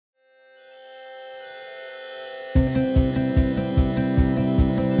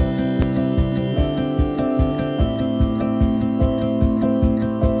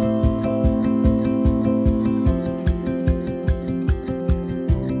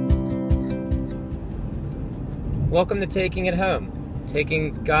Welcome to Taking It Home,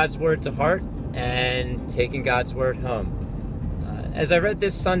 taking God's Word to heart and taking God's Word home. As I read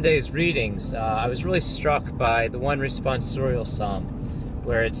this Sunday's readings, I was really struck by the one responsorial psalm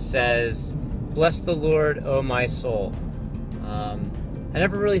where it says, "Bless the Lord, O my soul." I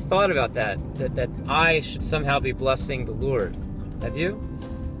never really thought about that I should somehow be blessing the Lord. Have you?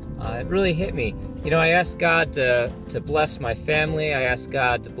 It really hit me. I ask God to bless my family. I ask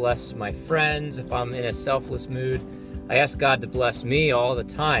God to bless my friends if I'm in a selfless mood. I ask God to bless me all the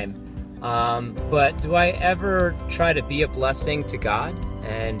time. But do I ever try to be a blessing to God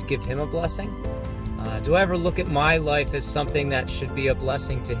and give Him a blessing? Do I ever look at my life as something that should be a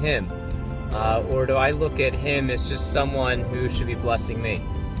blessing to Him? Or do I look at Him as just someone who should be blessing me?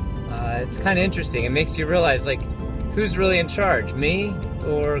 It's kind of interesting. It makes you realize, who's really in charge, me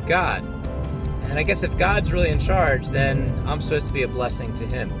or God? And I guess if God's really in charge, then I'm supposed to be a blessing to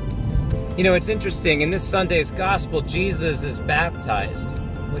Him. It's interesting. In this Sunday's Gospel, Jesus is baptized,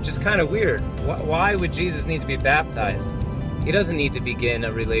 which is kind of weird. Why would Jesus need to be baptized? He doesn't need to begin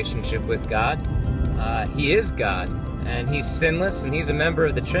a relationship with God. He is God, and He's sinless, and He's a member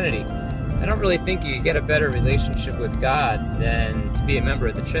of the Trinity. I don't really think you could get a better relationship with God than to be a member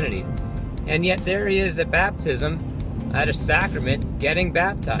of the Trinity. And yet there He is at baptism, at a sacrament, getting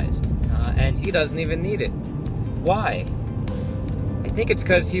baptized, and He doesn't even need it. Why? I think it's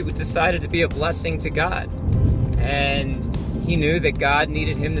because He decided to be a blessing to God, and He knew that God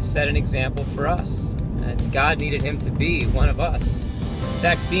needed Him to set an example for us, and God needed Him to be one of us. In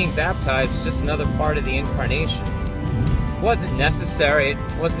fact, being baptized was just another part of the incarnation. It wasn't necessary, it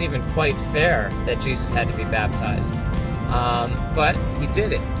wasn't even quite fair that Jesus had to be baptized, but He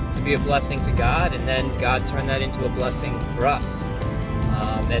did it to be a blessing to God, and then God turned that into a blessing for us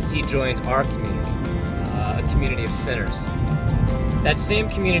as He joined our community, a community of sinners. That same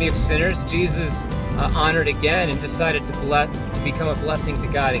community of sinners, Jesus honored again and decided to become a blessing to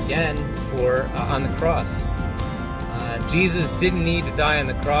God again on the cross. Jesus didn't need to die on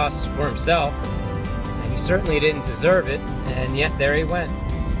the cross for Himself, and He certainly didn't deserve it, and yet there He went.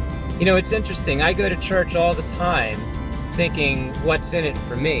 It's interesting. I go to church all the time thinking, what's in it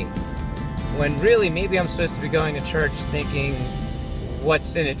for me? When really, maybe I'm supposed to be going to church thinking,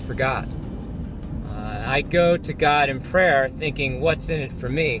 what's in it for God? I go to God in prayer thinking, what's in it for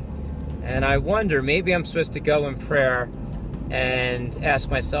me? And I wonder, maybe I'm supposed to go in prayer and ask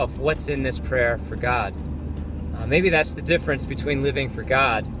myself, what's in this prayer for God? Maybe that's the difference between living for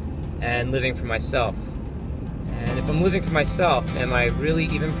God and living for myself. And if I'm living for myself, am I really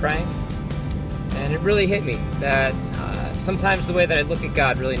even praying? And it really hit me that sometimes the way that I look at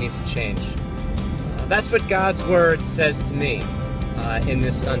God really needs to change. That's what God's Word says to me in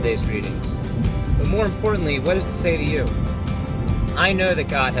this Sunday's readings. But more importantly, what does it say to you? I know that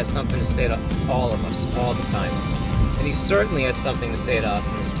God has something to say to all of us all the time. And He certainly has something to say to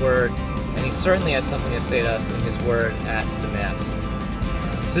us in His Word, and He certainly has something to say to us in His Word at the Mass.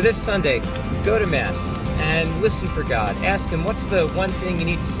 So this Sunday, go to Mass and listen for God. Ask Him, what's the one thing you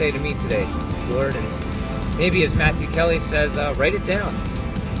need to say to me today, Lord? And maybe, as Matthew Kelly says, write it down.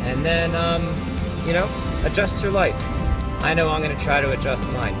 And then, adjust your life. I know I'm going to try to adjust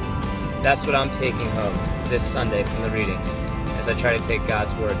mine. That's what I'm taking home this Sunday from the readings, as I try to take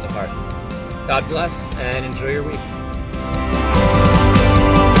God's Word to heart. God bless, and enjoy your week.